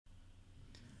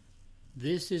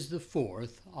This is the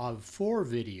fourth of 4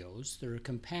 videos. There are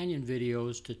companion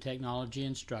videos to Technology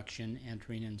Instruction,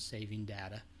 Entering and Saving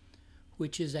Data,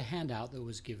 which is a handout that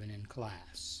was given in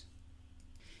class.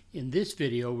 In this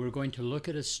video, we're going to look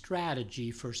at a strategy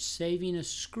for saving a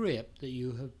script that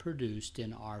you have produced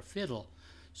in rfiddle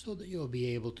so that you'll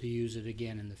be able to use it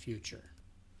again in the future.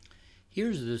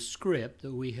 Here's the script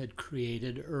that we had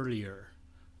created earlier.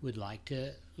 We'd like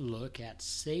to look at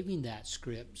saving that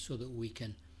script so that we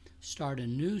can start a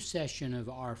new session of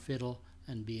rfiddle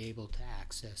and be able to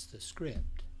access the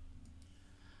script.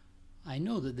 I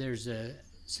know that there's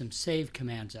some save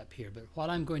commands up here, but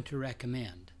what I'm going to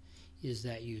recommend is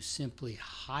that you simply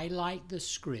highlight the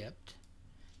script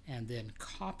and then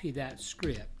copy that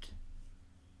script.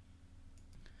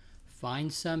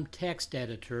 Find some text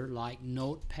editor like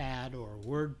Notepad or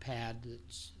WordPad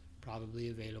that's probably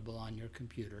available on your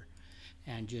computer,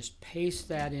 and just paste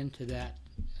that into that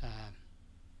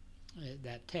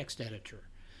text editor.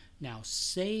 Now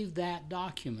save that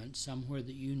document somewhere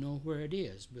that you know where it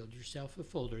is. Build yourself a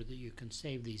folder that you can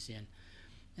save these in,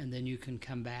 and then you can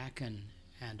come back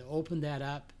and open that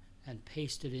up and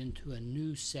paste it into a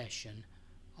new session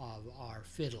of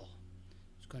rfiddle.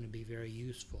 It's going to be very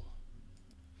useful.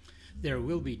 There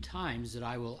will be times that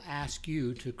I will ask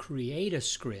you to create a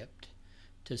script,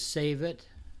 to save it.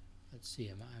 Let's see,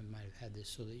 I might have had this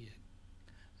so that you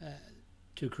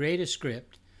to create a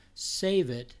script, save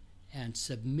it, and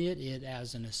submit it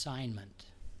as an assignment.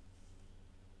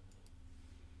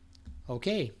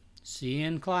 Okay, see you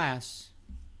in class.